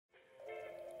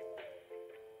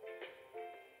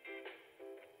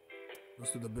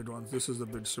Let's do the big ones. This is the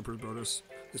big super bonus.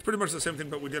 It's pretty much the same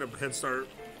thing, but we get a head start.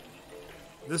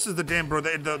 This is the game, bro.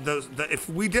 If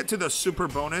we get to the super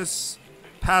bonus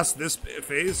past this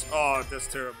phase, oh, that's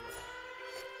terrible.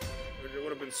 It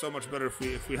would have been so much better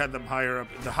if we had them higher up.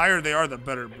 The higher they are, the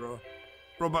better, bro.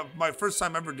 Bro, but my first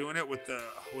time ever doing it with the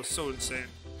was so insane.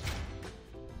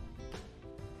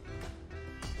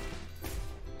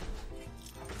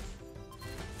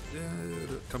 Yeah,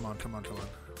 come on.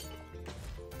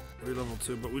 Maybe level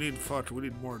 2, but we need we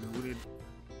need more, dude. We need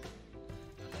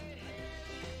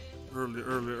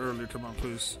early. Come on,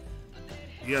 please.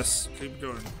 Yes, keep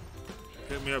going.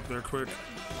 Get me up there, quick.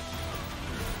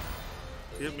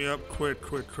 Get me up, quick,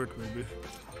 maybe.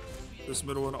 This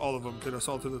middle one, all of them. Get us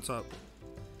all to the top.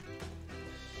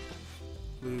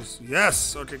 Please.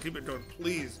 Yes! Okay, keep it going.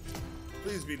 Please.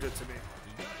 Please be good to me.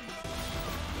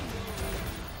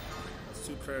 That's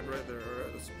 2 cred right there.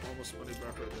 Alright, that's almost money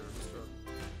back right there. Let's go.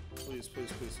 Please.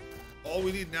 All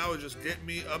we need now is just get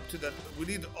me up to that. We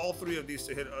need all 3 of these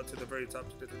to hit to the very top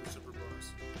to get to the super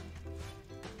bonus.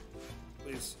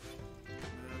 Please.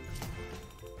 Man.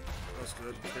 That's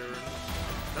good.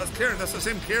 Karen. That's the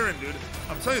same Karen, dude.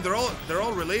 I'm telling you, they're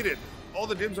all related. All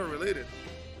the gyms are related.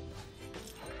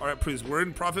 All right, please. We're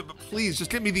in profit, but please just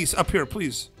get me these up here,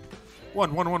 please.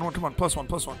 One. Come on, plus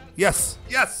one. Yes.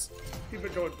 Keep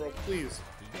it going, bro. Please.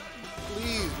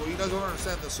 Well, you guys don't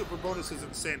understand. The super bonus is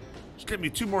insane. Just get me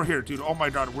 2 more here, dude. Oh my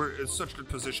God, we're in such a good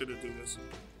position to do this.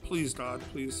 Please, God,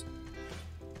 please.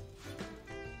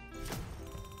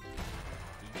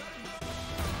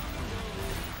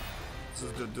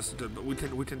 This is good, but we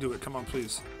can do it. Come on,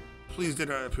 please. Please get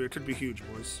it up here. It could be huge,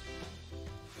 boys.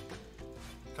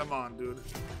 Come on, dude.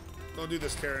 Don't do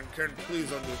this, Karen. Karen, please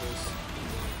don't do this.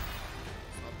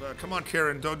 Not bad. Come on,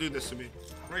 Karen. Don't do this to me.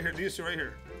 Right here. Do you see right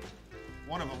here?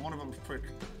 One of them, quick.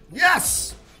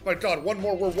 Yes! My God, one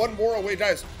more. We're 1 more away,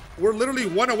 guys. We're literally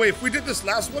 1 away. If we did this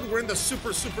last one, we're in the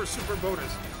super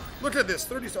bonus. Look at this.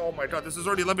 30. Oh my God, this is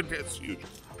already 11K. It's huge.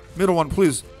 Middle one,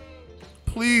 please.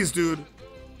 Please, dude.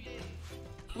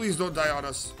 Please don't die on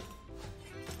us.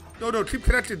 No. Keep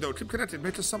connected, though. Keep connected.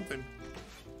 Make us something.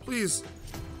 Please.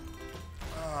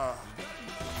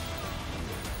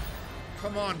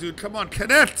 Come on, dude. Come on.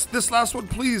 Connect. This last one,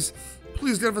 please.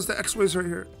 Please give us the X-Ways right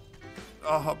here.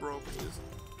 Bro, please.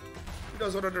 You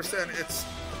guys don't understand.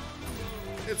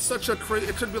 It's such a crazy.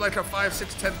 It could be like a 5,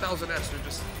 6, 10,000 X. Dude.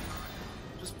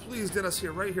 Just please get us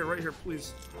here. Right here,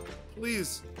 please.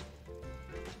 Please.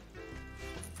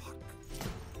 Fuck.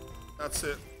 That's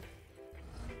it.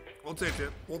 We'll take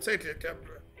it, Captain.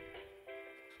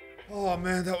 Oh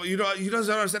man, you guys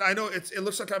don't understand. I know it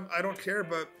looks like I don't care,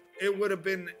 but it would have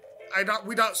been.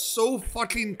 We got so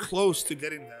fucking close to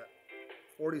getting that.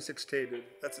 46K, dude.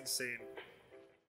 That's insane.